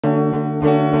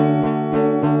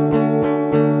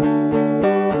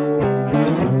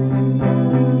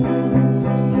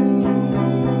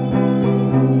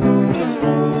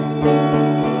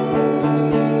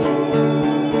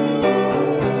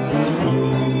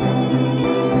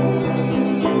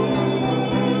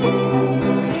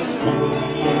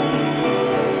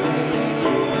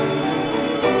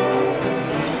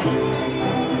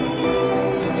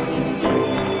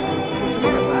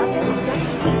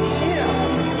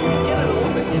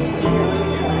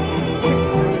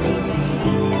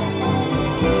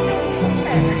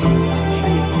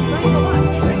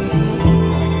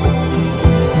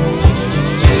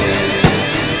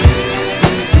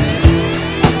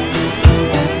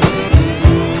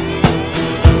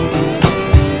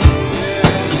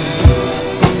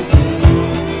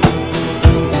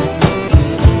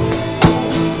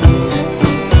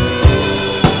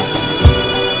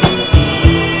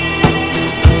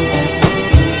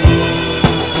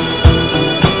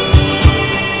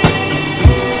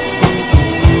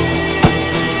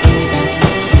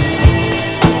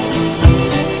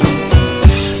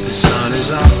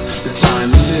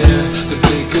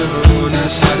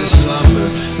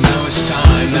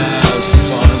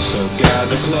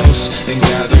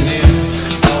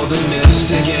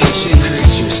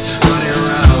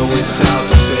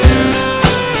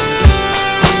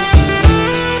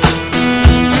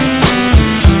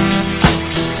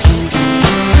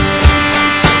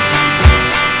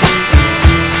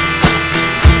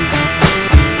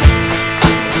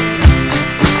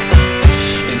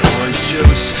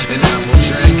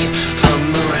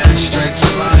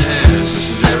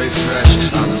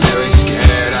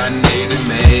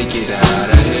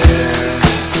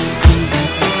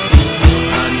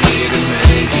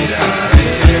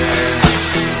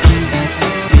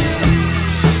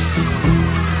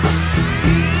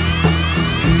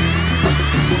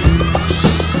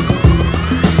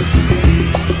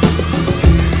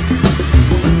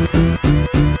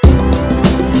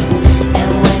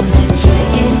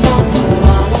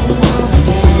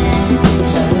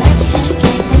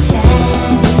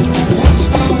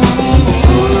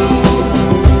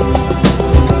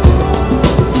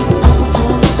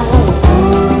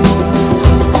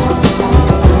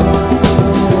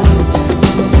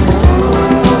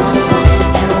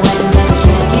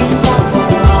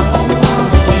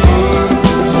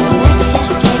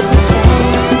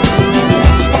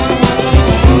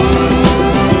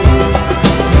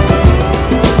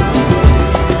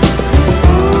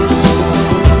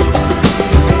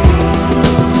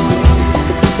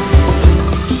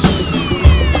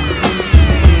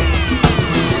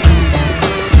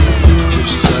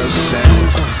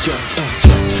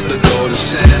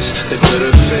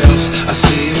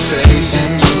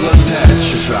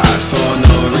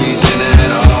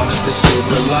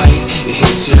light, it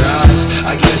hits your eyes.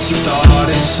 I guess you thought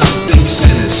it's something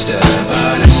sinister,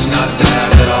 but it's not that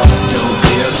at all. Don't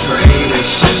be afraid,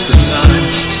 it's just the sun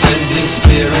sending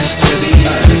spirits to the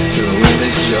earth to win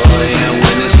this joy and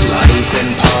win this life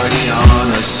and party on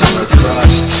a summer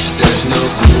crust. There's no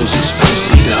rules, just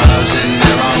pussy doves, and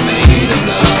they're all made of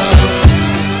love.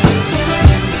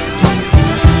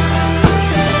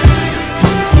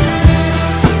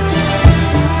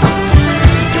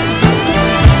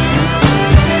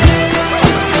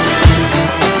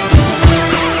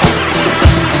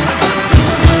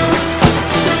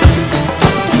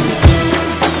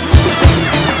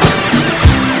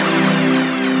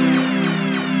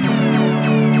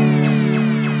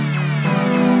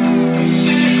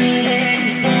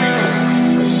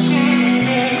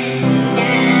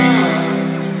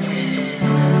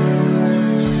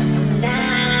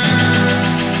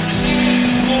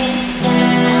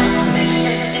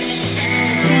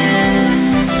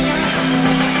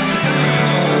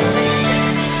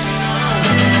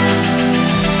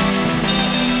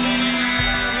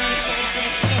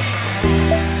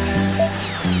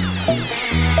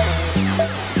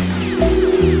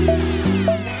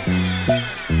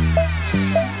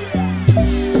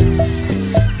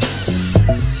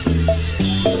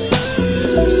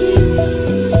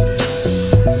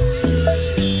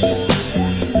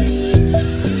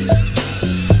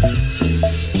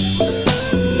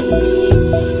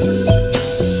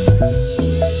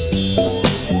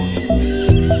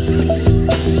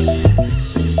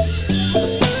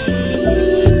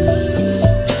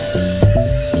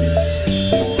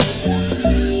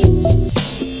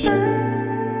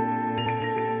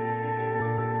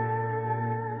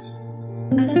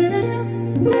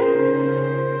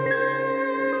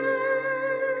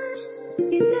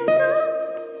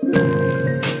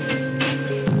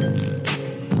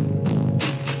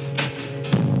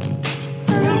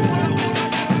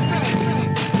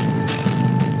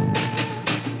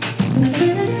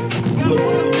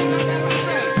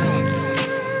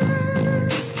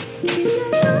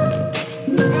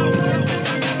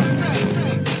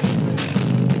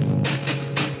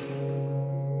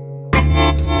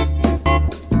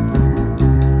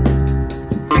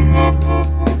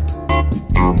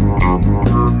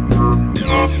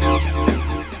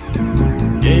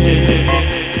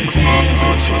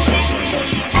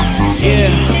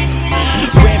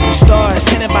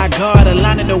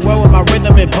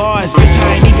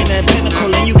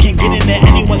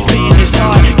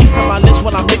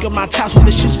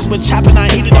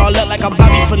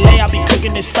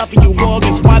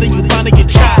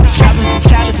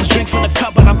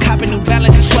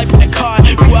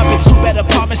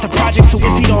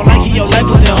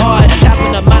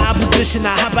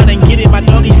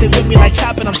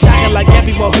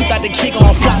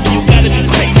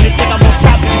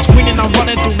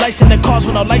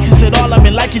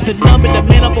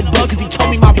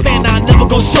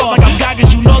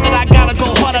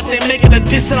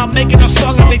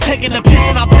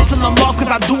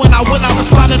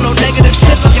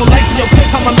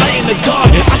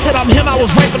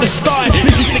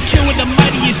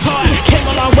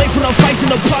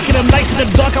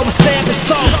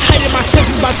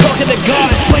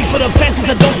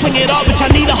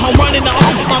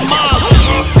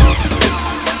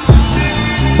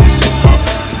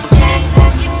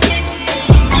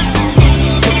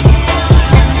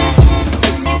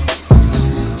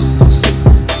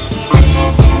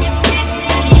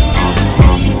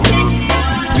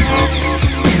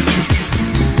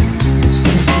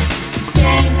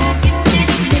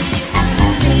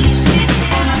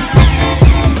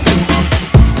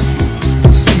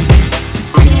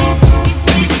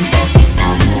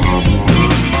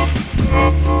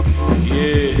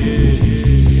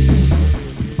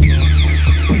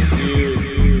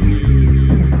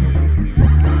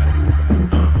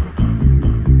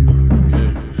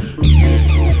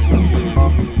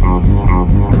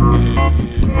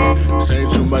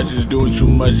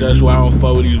 That's why I don't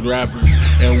fuck with these rappers.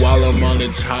 And while I'm on the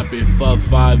topic, fuck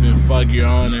 5 and fuck your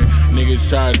honor. Niggas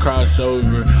try to cross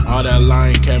over, all that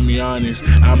lying kept me honest.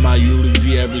 On my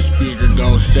eulogy, every speaker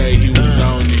gon' say he was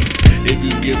on it. If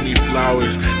you give me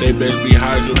flowers, they best be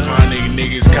hydroponic.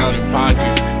 Niggas counting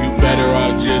pockets, you better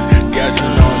off just guessing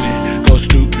on it. Go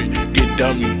stupid, get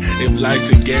dummy. If life's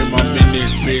a game, I'm in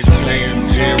this bitch playing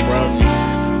gin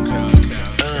rummy.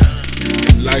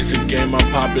 Life's a game,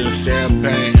 I'm popping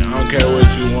champagne. I don't care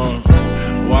what you want.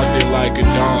 Walk it like a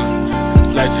dawn.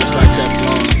 Life's just like that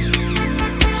blonde.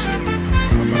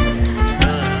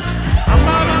 I'm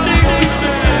out of things, he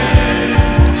said.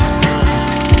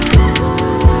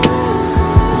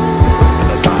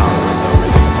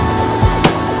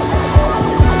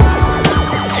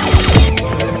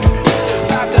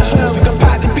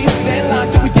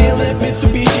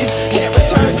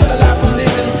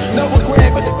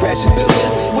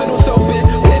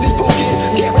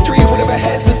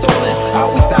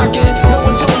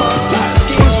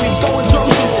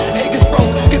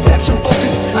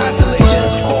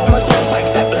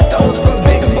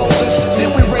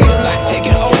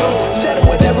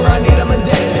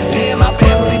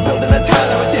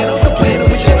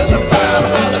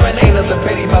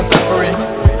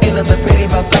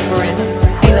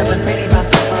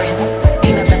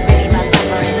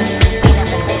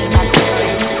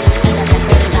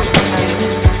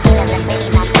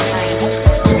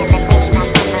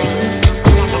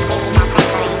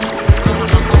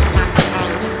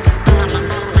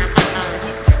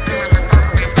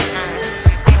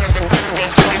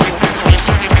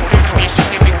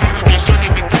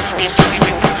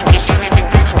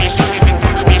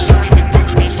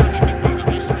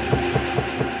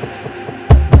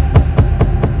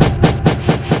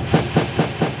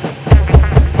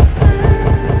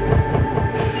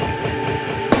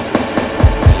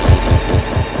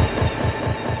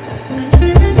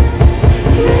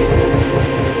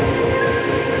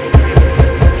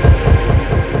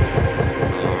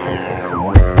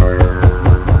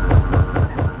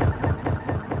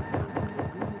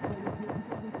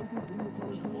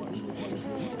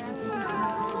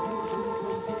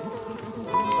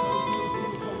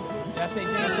 say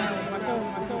James Brown is my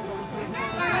cousin.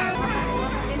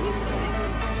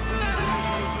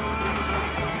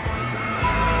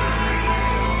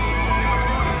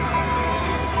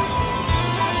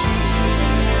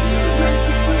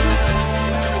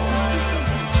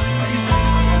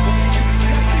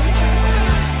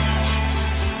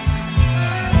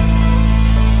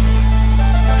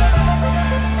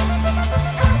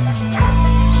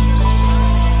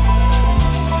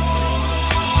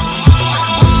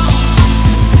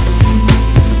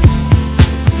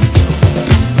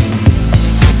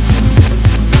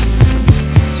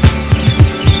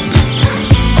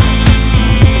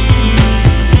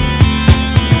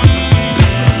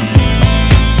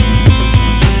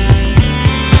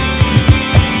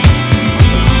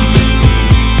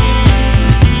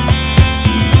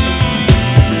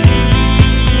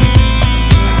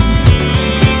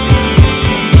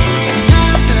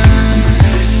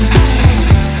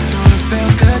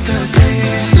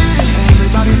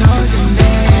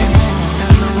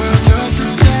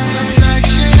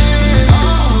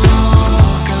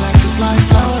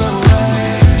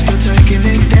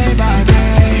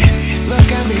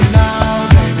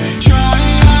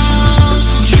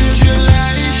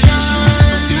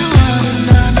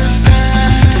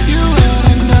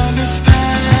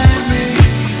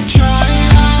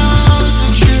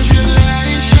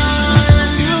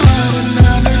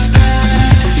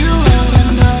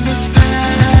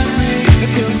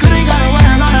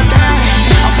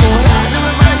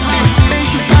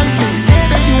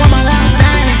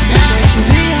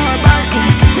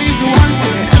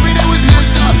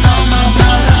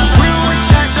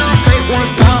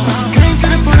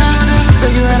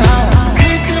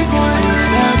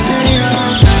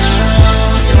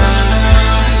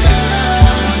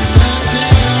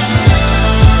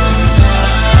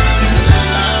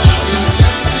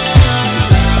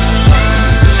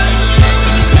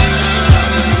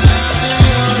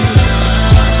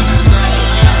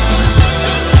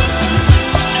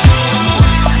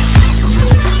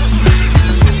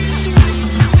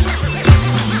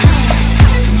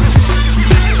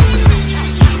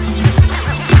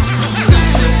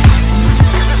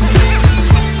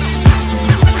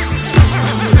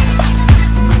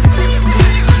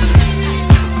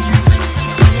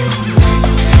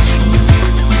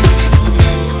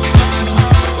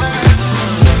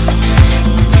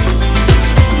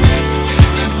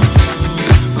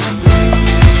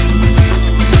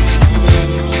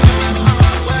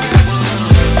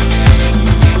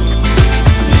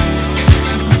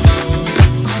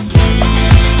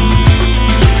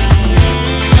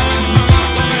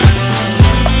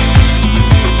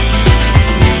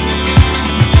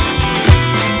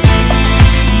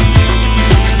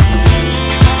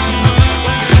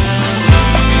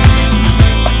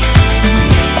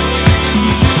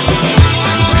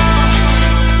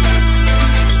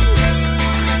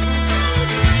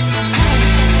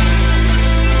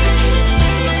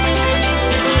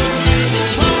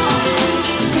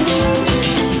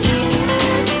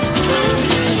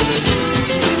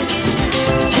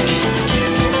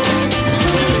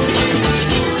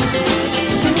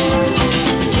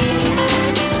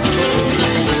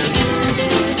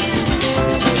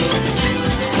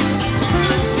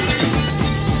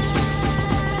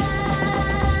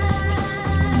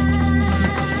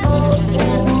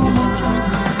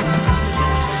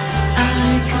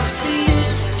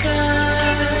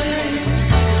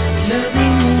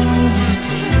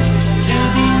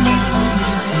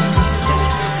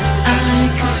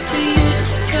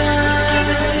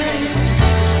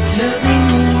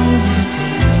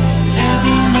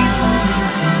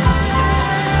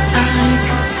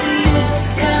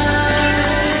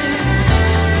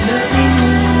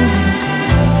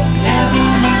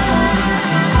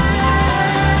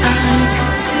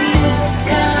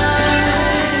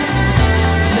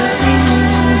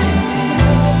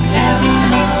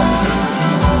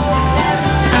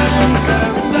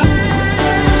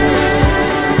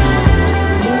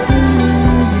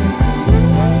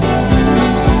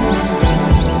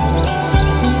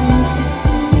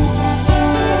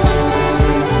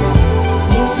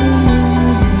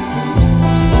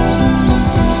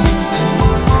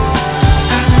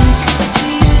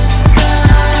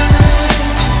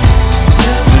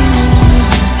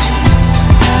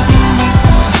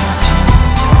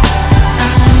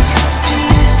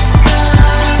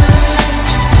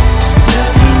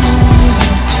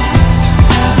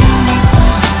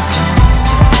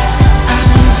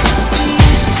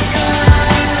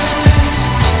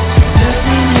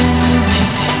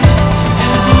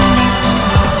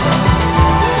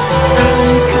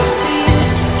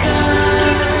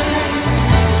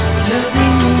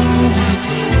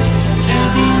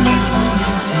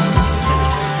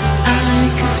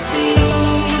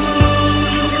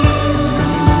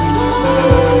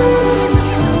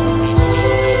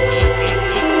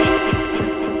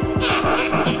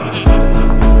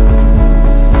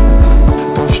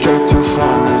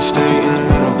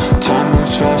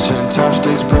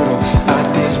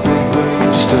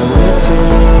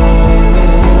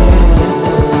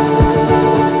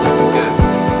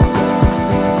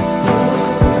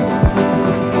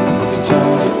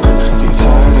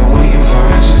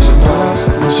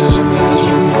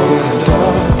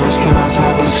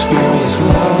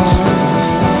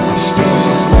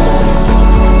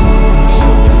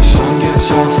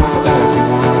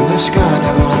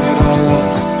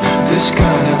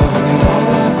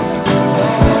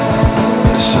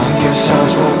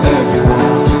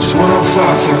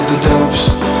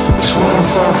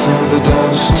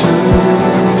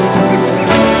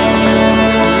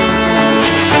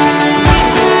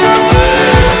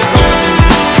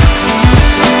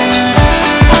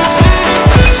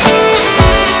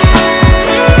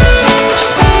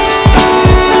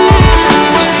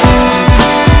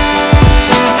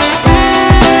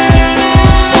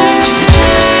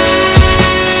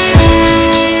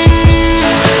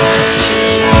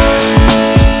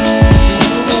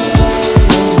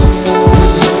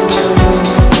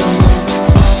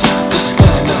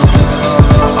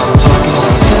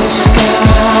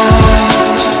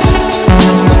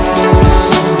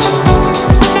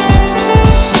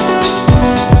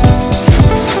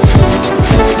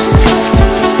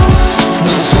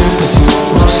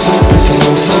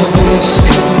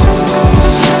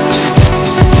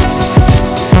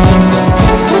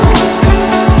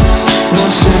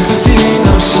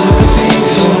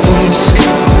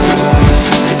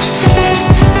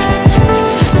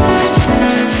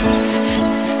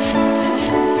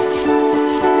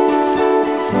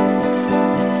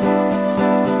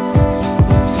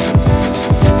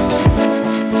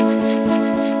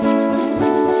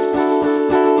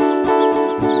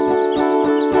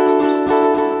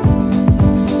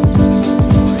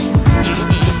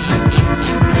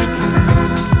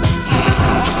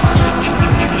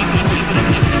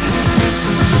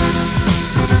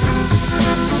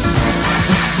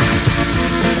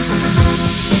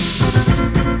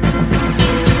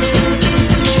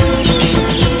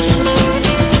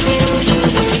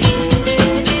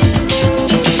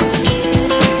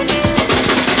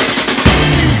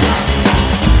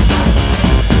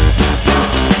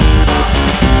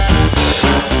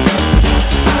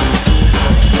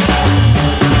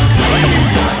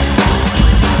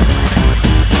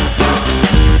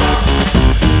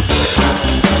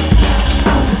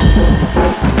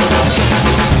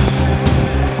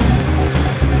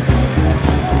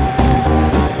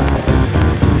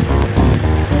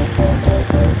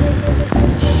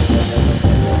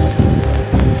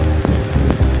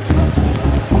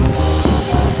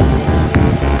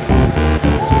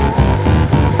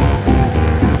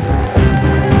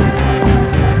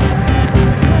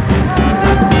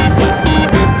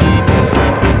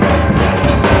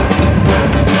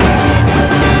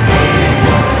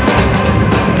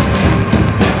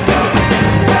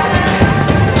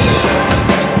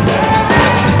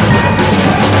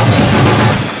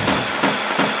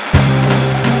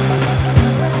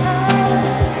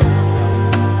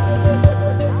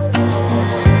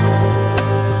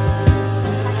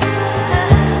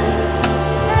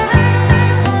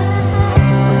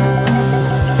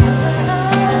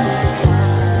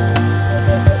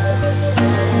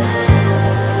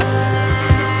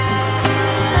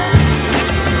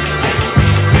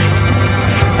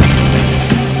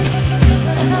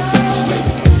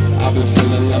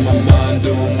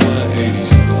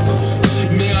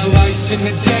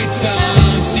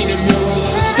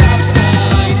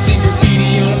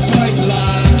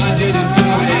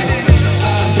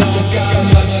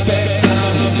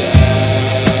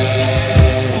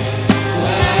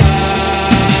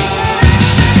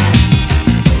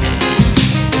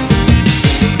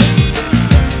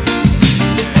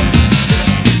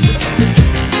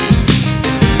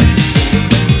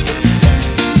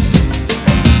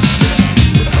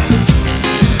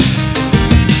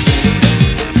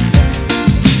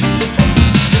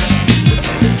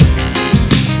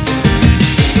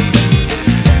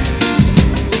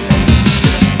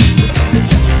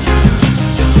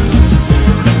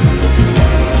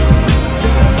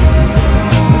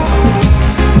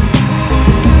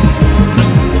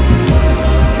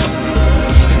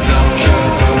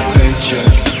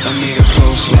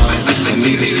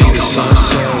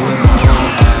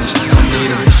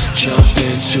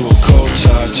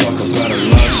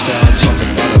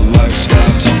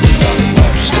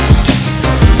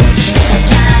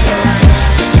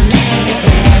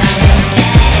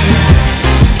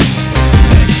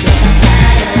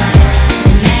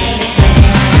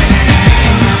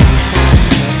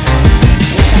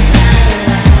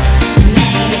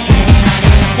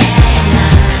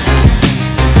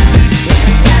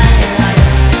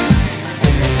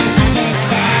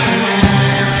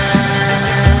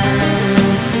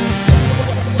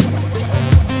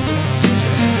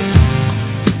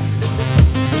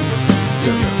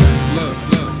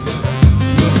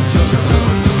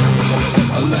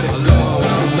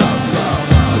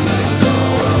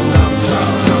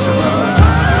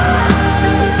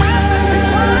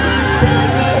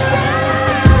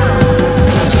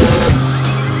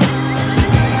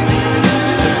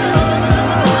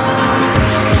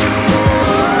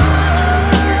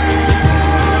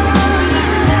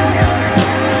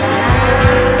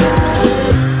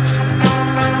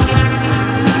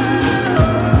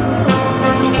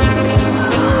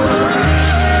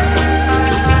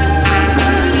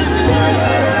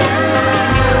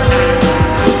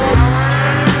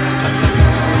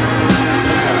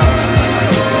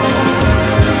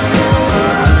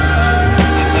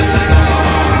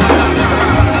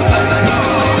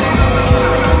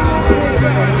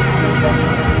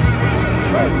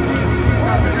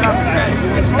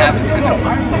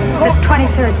 the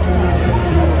 23rd.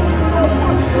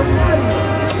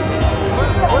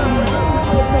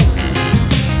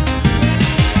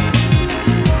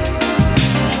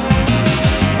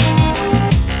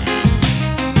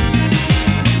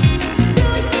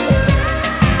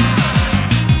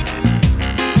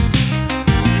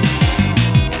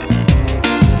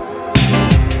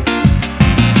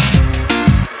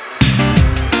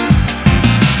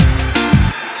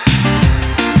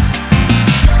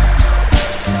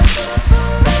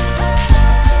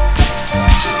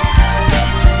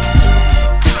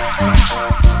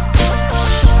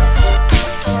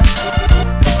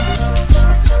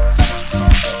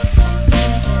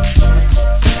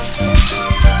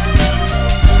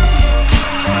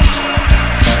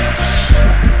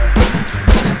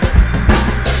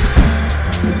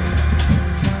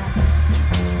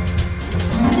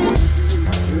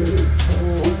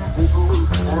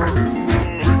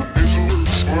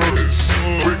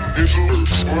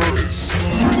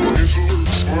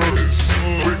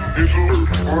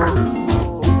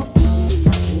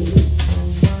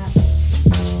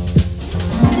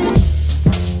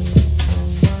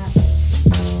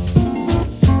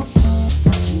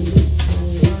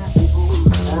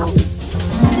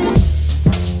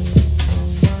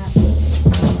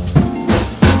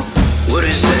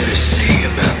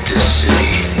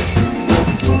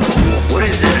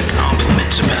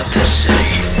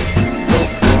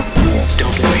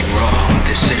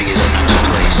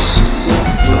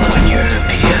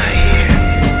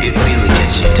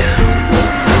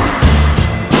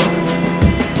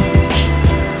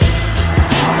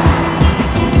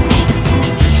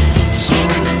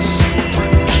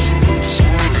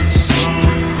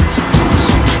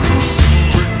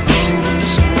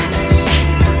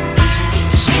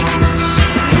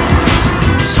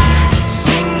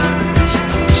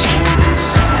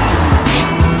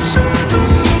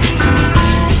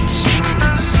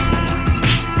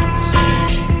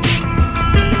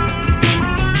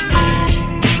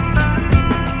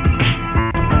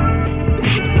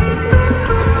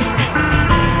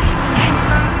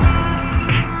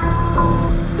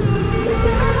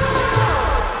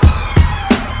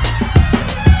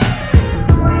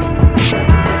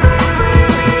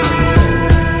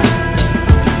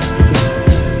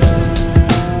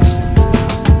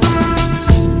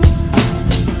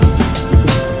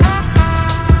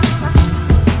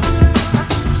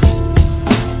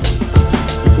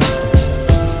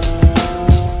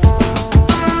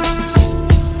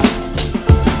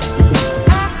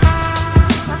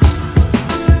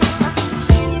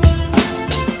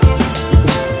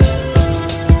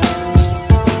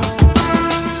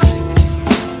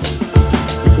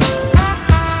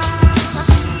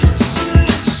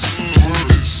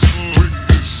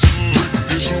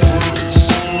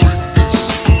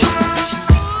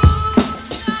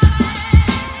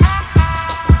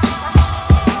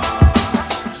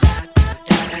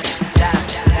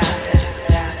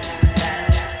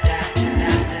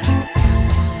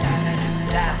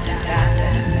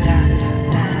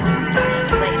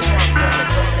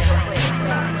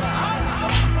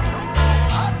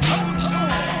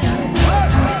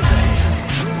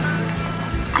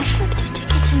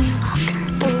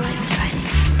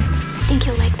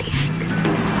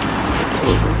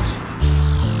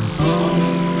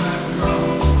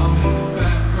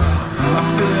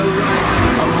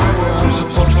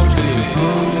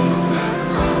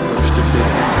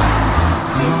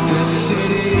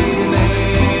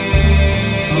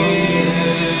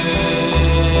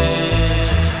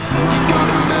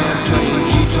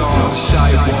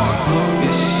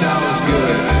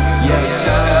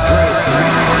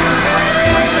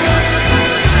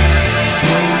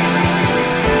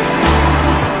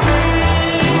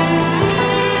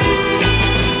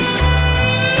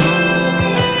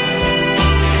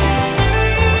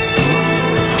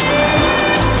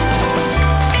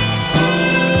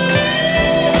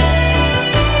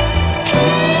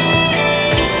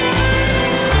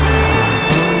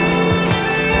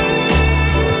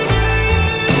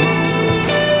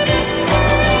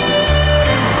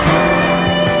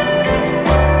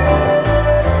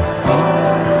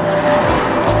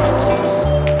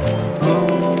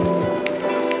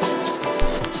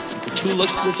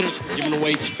 Giving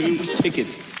away 2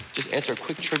 tickets. Just answer a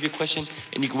quick trivia question,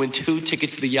 and you can win 2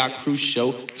 tickets to the Yacht Cruise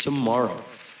show tomorrow.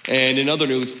 And in other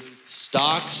news,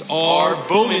 stocks are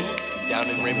booming down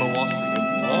in Rainbow Wall Street.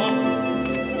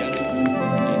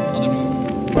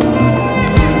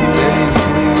 Days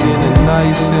bleeding and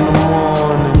nights in the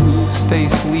mornings. Stay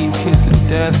sleep, kiss of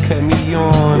death, kept me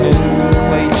yawning.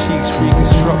 Clay cheeks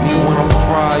reconstruct me when I'm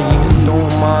crying.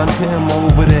 Don't mind him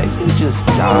over there, he just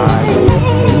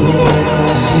died.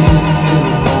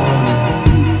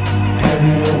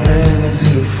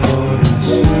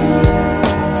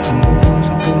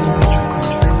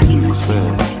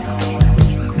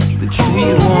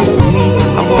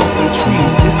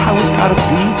 it's gotta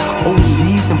be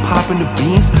OZs and popping the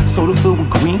beans, soda filled with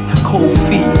green, cold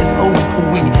feet. It's over for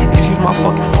we. Excuse my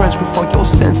fucking French, but fuck your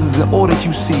senses and all that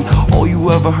you see. All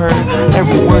you ever heard,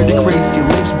 every word that graced your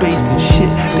lips based in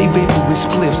shit. They vaporous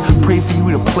spliffs. Pray for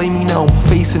you to play me now. I'm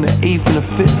facing the 8th and the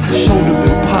 5th. Shoulder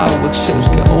been piled with chips.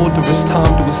 Get older as time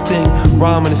do its thing.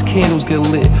 Rhyming as candles get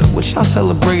lit. What y'all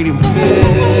celebrating,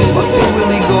 bitch? Fuck they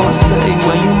really gonna say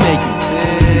when you make it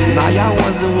big? Nah, y'all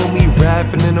wasn't with me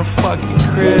rapping in a fucking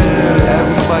crib.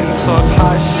 Everybody talk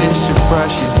hot shit, should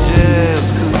brush your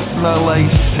jibs, cause it smell like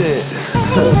shit.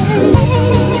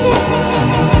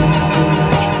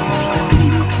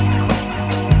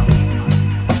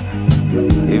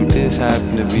 If this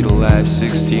happened to be the last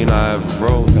 16 I ever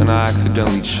wrote, and I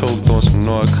accidentally choked on some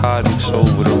narcotics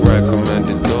over the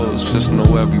recommended dose, just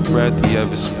know every breath he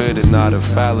ever spit is not a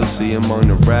fallacy. Among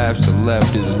the raps that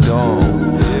left is a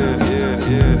dome.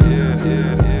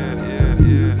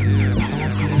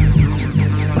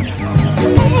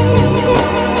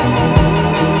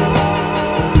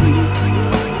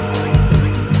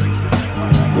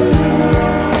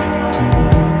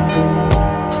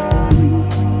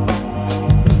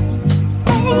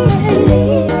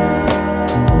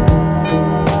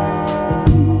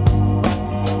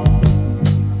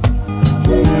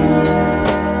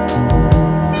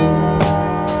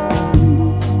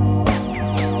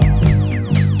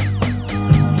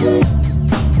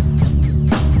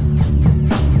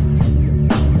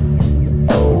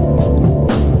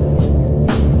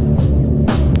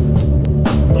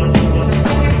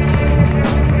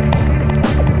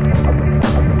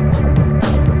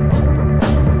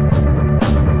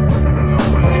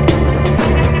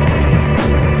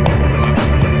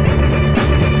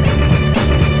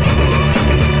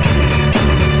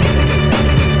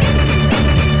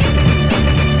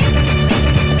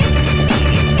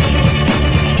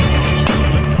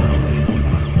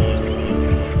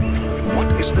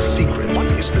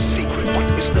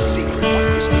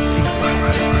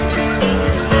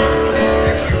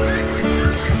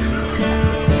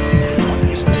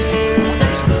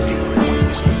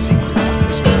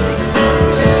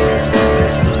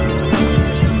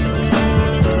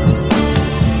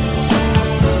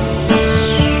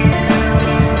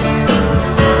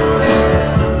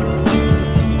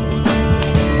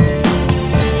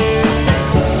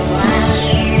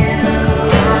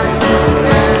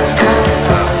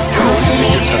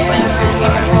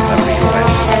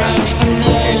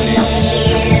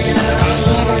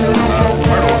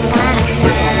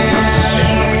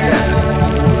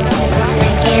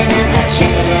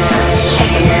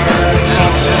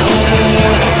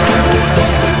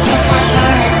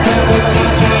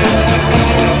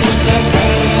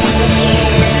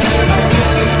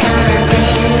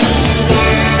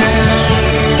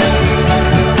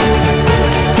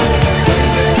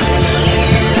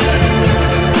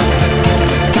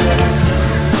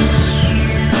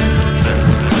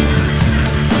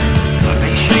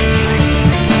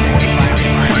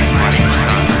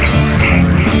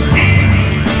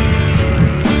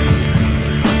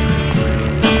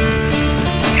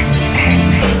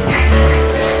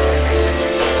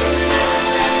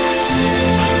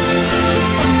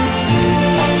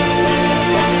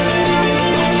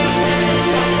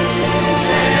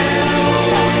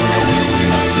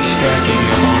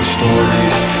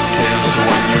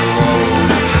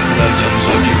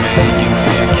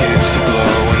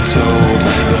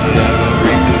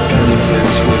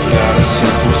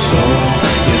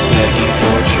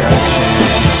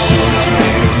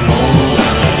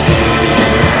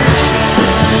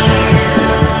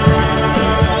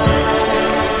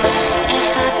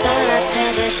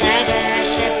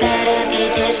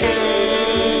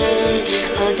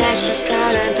 That's just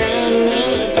gonna bring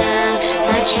me down.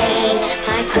 My chain,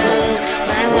 my crew,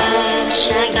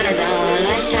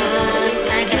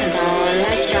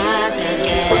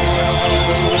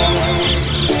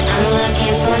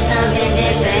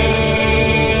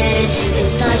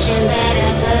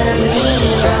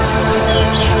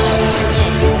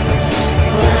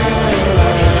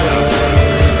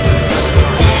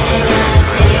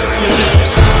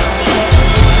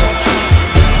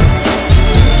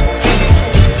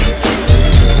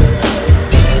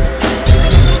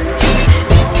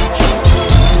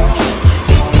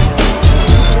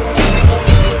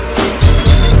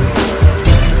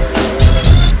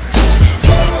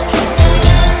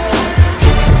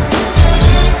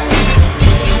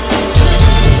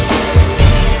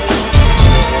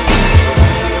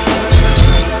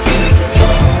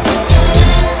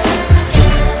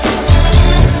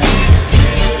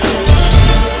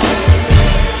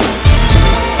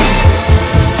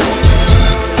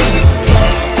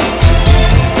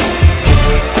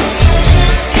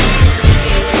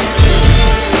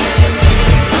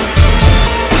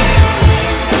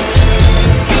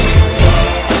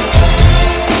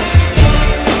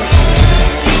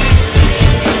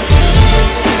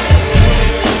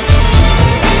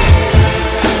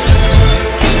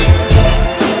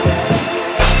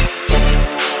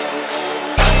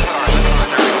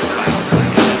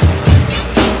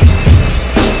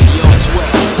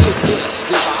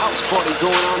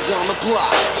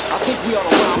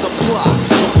 around the block,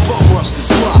 the bum rush this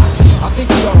block. I think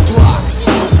we ought to block,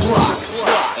 no block.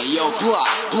 Hey yo,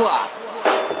 block.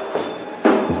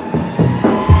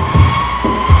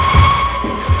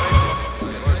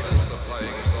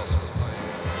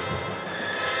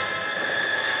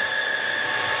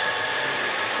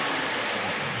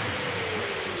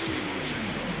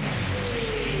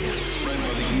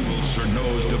 Sir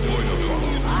knows devoid of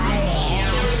follow. I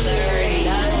am Sir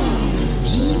Lowe's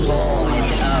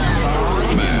devoid of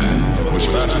follow. Man was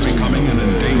fast becoming an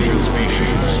endangered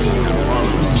species, and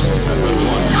Parliament had been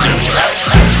one.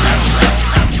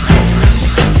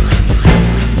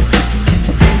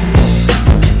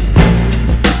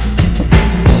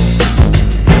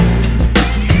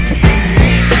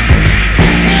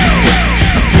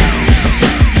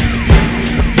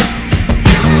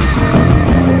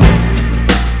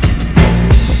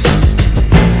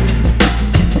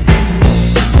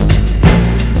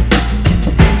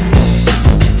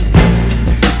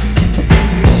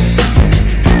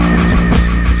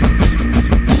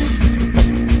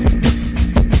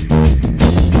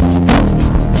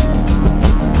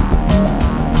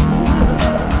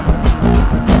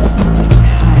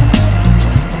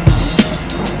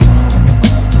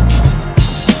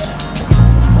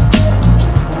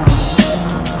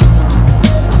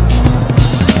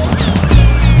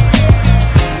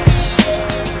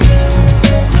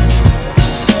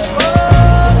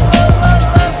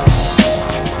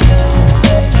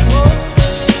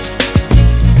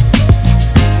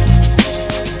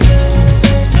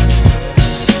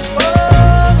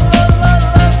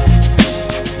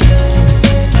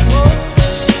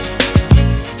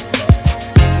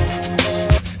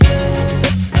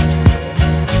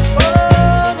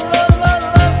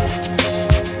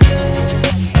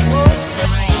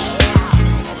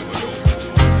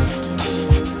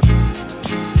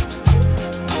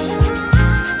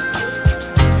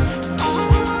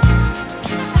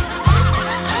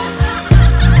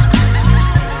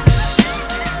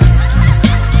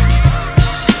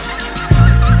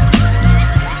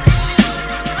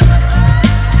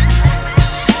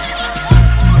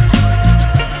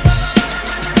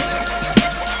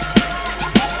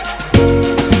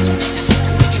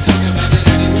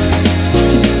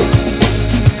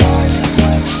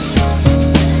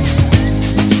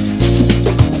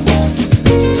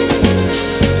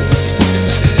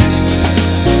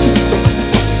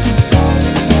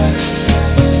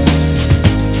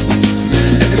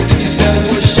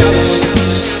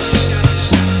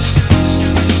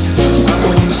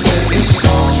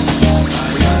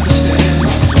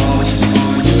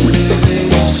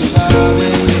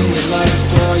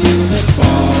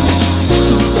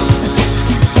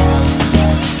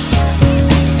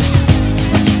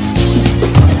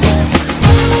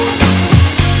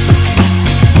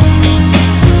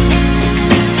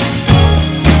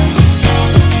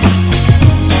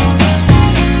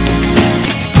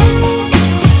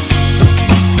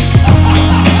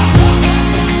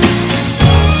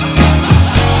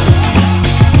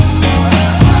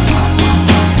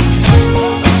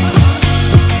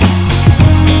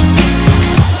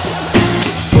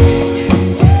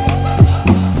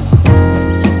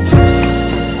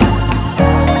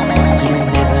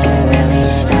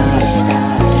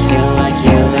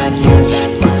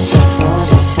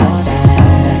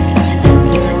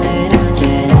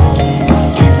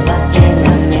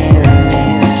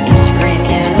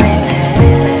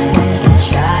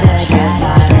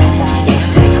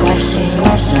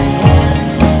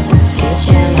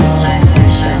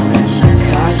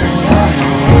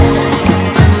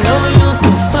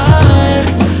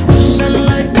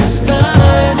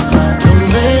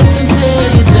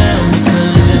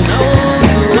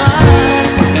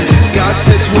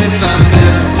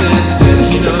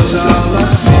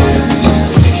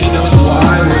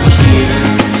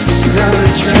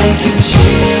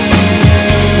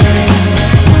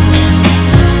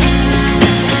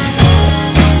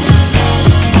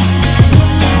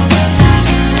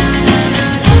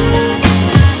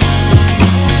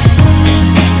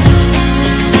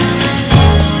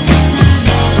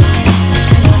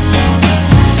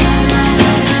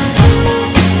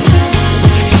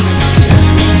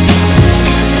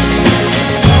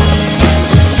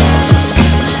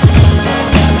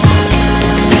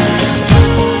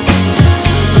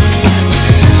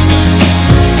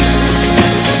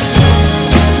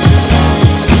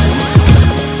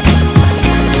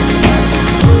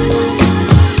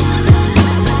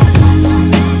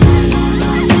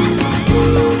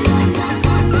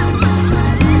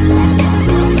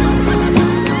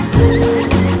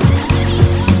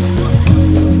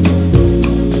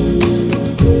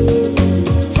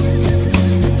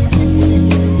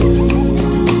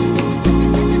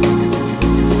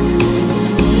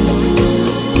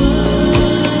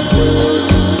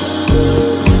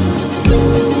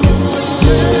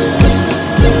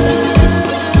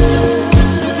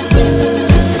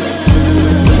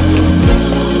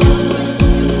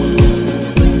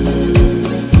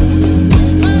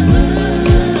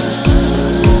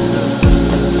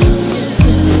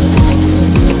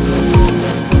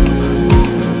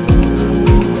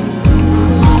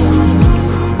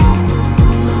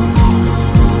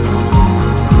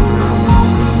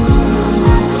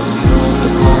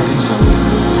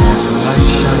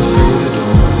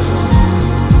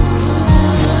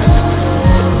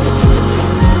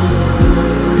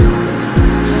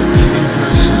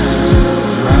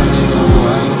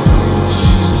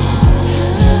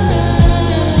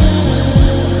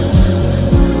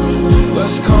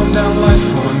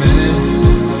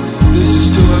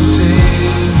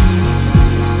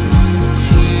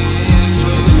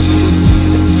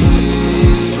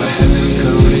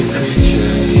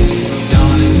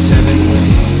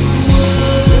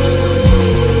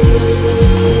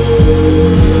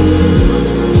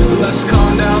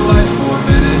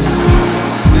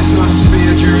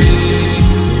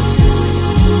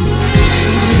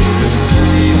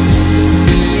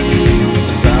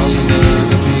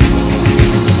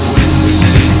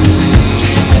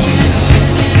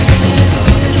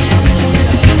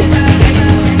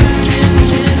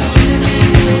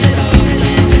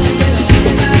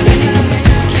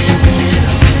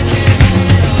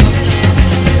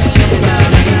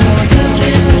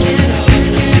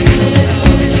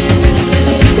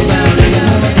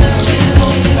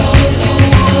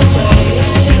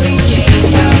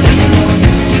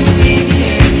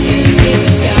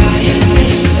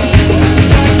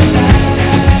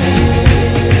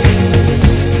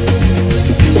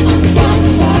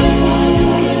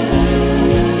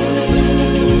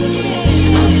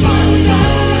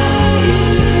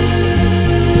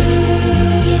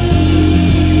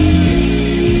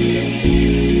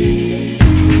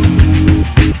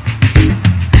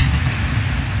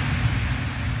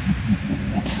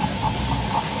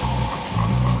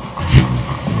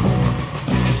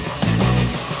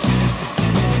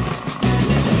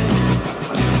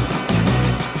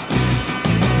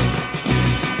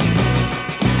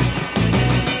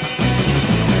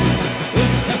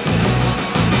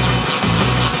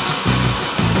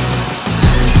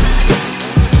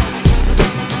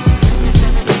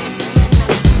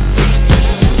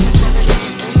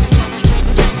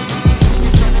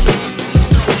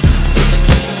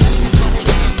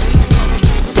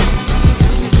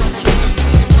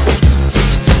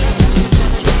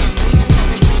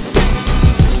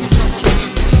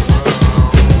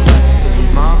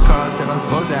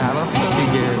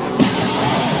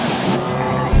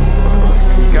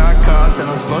 said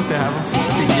I'm supposed to have a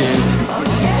fuck again.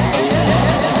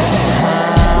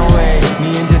 Wait,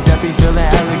 me and Giuseppe feeling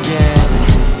elegant.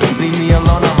 Leave me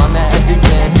alone, I'm on the edge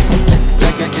again.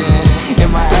 Back again, in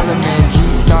my element.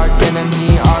 G-star denim,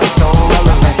 he are so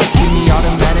relevant. See me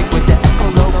automatic with the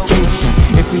echolocation.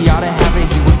 If we ought to have it,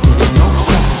 he would get it, no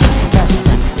question.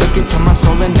 Question, look into my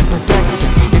soul and imperfection.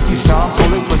 If you saw a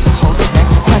hole, it was a hoax.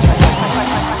 Next question.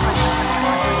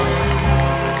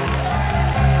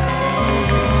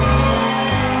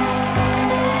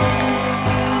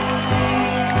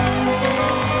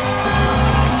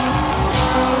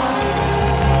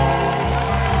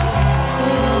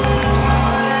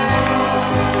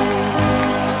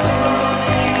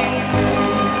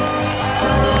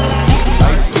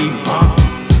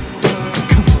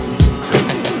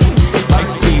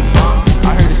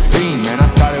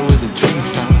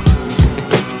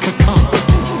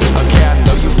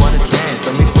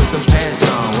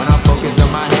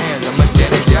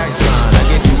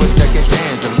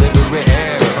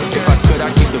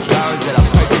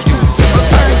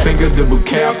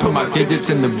 Digits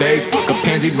in the vase, fuck a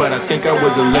pansy, but I think I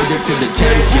was allergic to the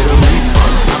taste. Get a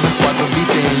refund, I'ma swipe a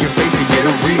visa in your face and get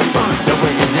a refund. No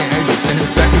way isn't angel, send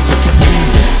it back at your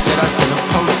convenience. Said I sent a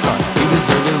postcard, you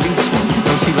deserve at least one.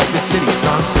 Know she like the city, so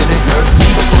I'm sending her a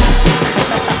peace one.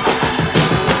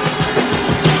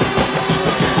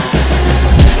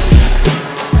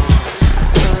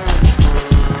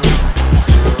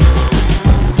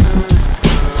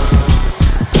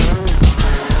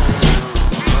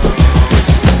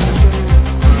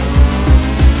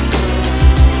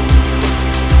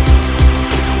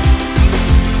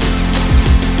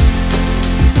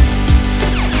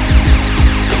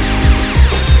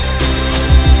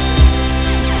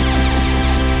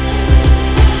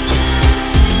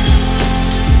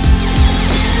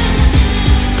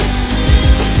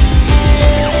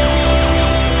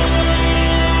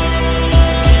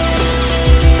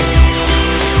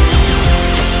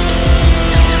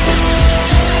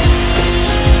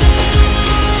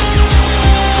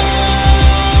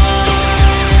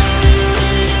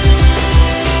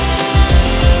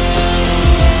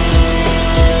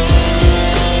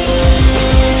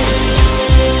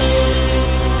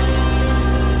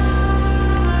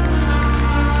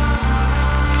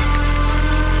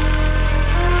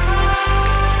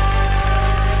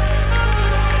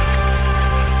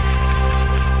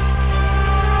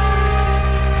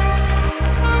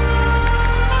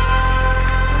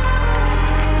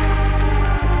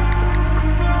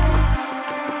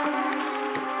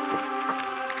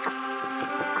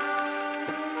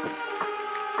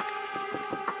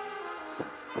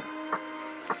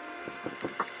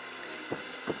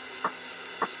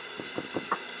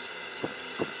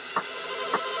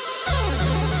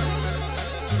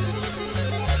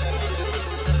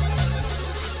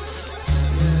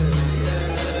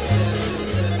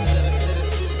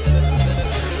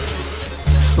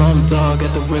 Slumdog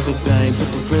at the riverbank, put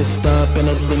the wrist up and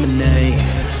a lemonade.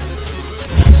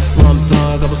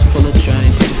 Slumdog, I was full of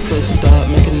drink, put your fist up,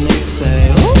 make a nigga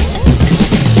say, ooh.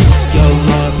 Yo,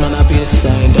 laws might not be the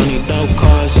same, don't need no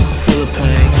cars, just to feel the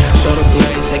pain. Shoulder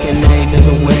blades, taking ages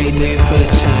away, do you feel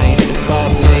the chain? If I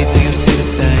bleed, do you see the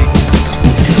stain?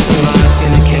 Lost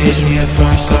in occasionally at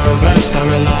first, I reversed, I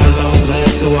realized I was led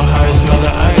to a hearse. Smell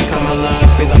the earth, come alive,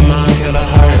 feel the mind, kill the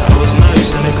heart. I was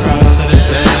nursed in the crowds of the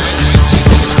dead.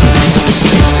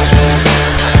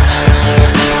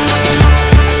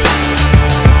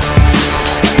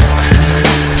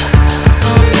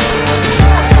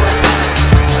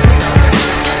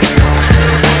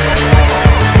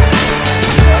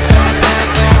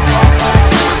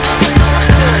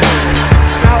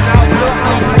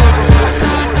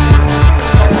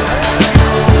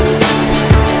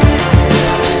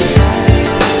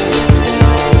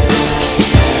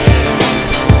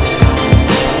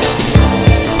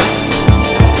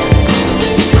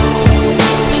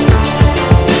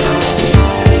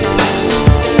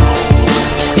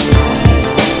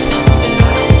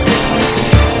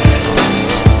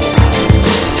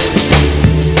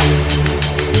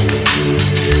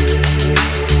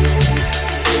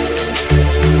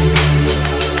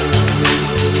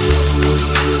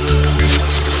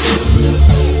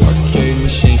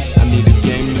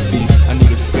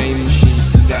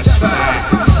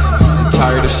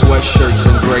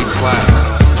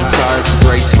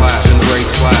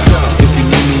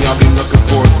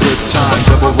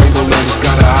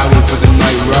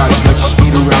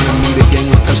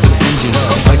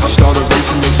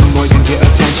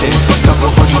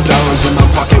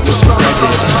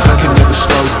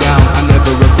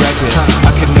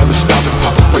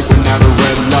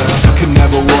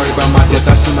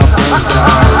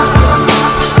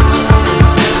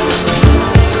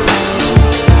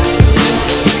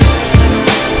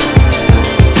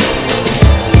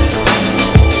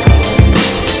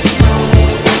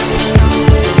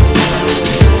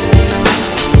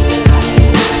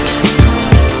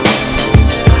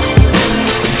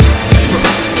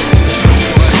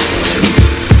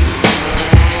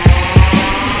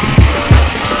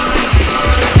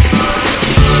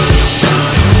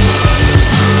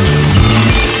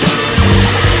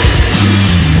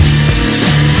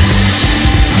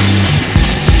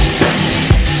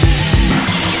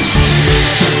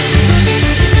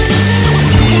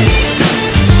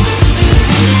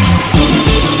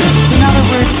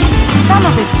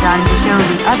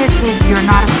 it if you're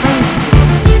not afraid to.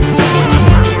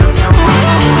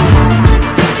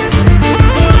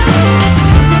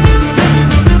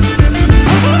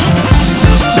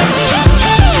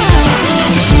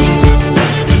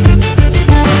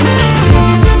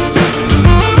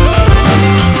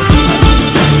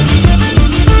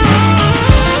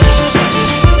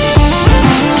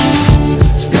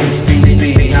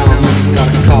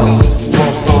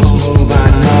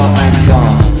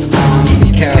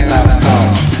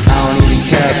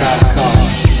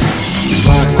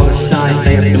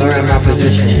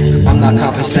 I'm not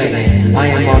compensating, I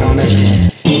am on a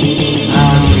mission. I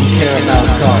don't even care about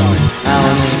cars. I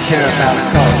don't even care about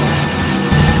cars.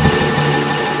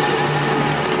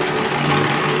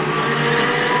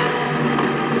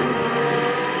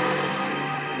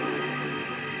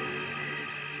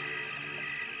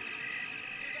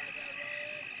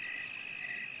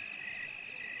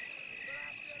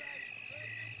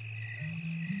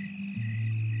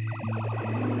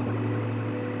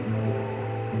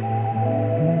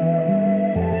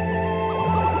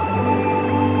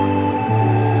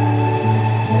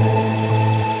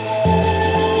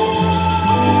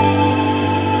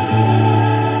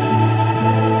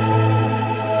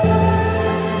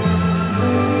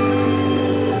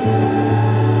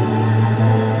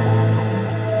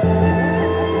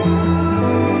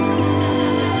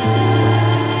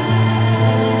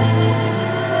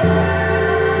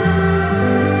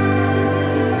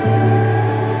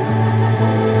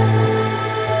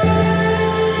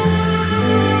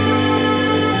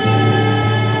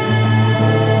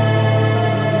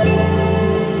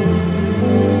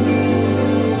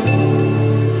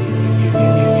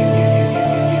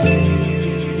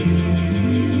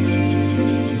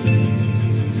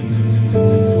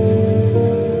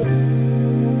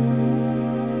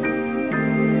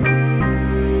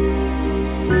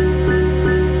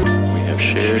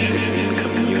 shared the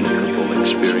incommunicable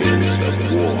experience of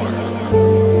war.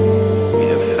 We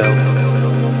have felt,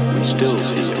 we still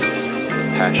feel, the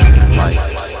passion of life.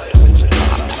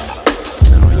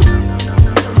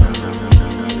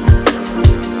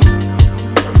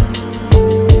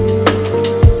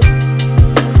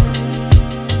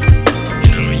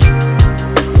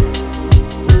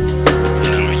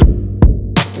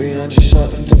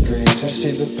 I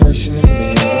see the person in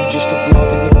me. I'm just a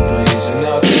block in the breeze, and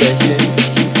I'll take it.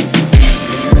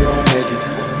 If you don't make it,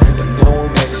 then no one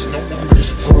makes it.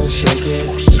 Full shaking.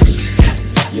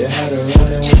 You had a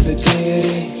run-in with the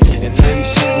deity, and now you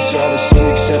see what's all to see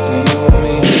except for you and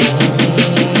me.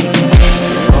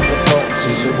 And all the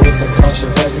potencies are worth the cost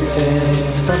of everything,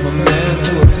 from a man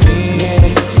to a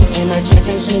being. And my check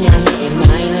and tsunami in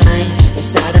my line. The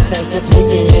side effects of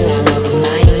places you all over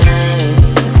my mind.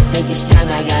 I think it's time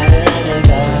I gotta let it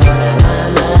go. Now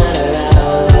I'm on the road.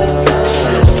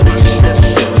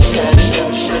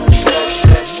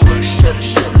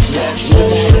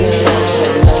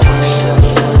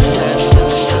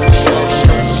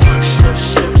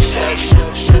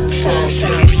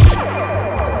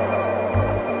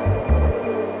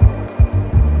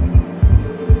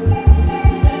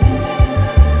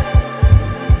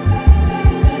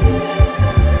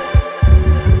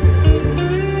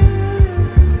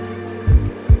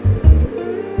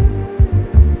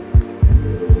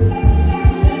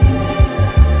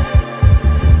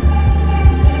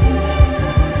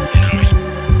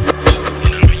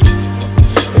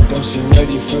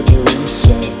 Ready for the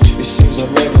reset. It seems I'm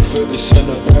ready for the sun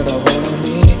to burn a hole in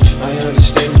me. I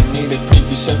understand you need to prove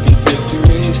yourself in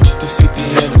victories, defeat the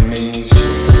enemies.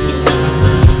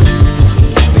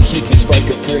 But he can spike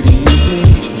it pretty easy.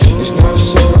 There's no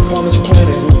soul upon this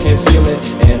planet who can feel it,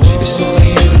 and it's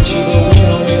only energy, but we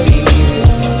don't really need it.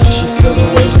 She feel the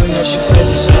waves, but yeah, she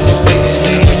feels the sun as big as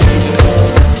me.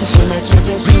 So my check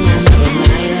and tsunami in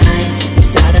my line. The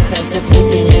side effects of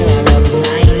places you all over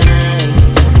my mind.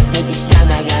 It's time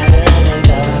I gotta let it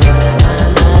go. Now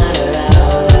I'm on the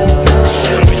road.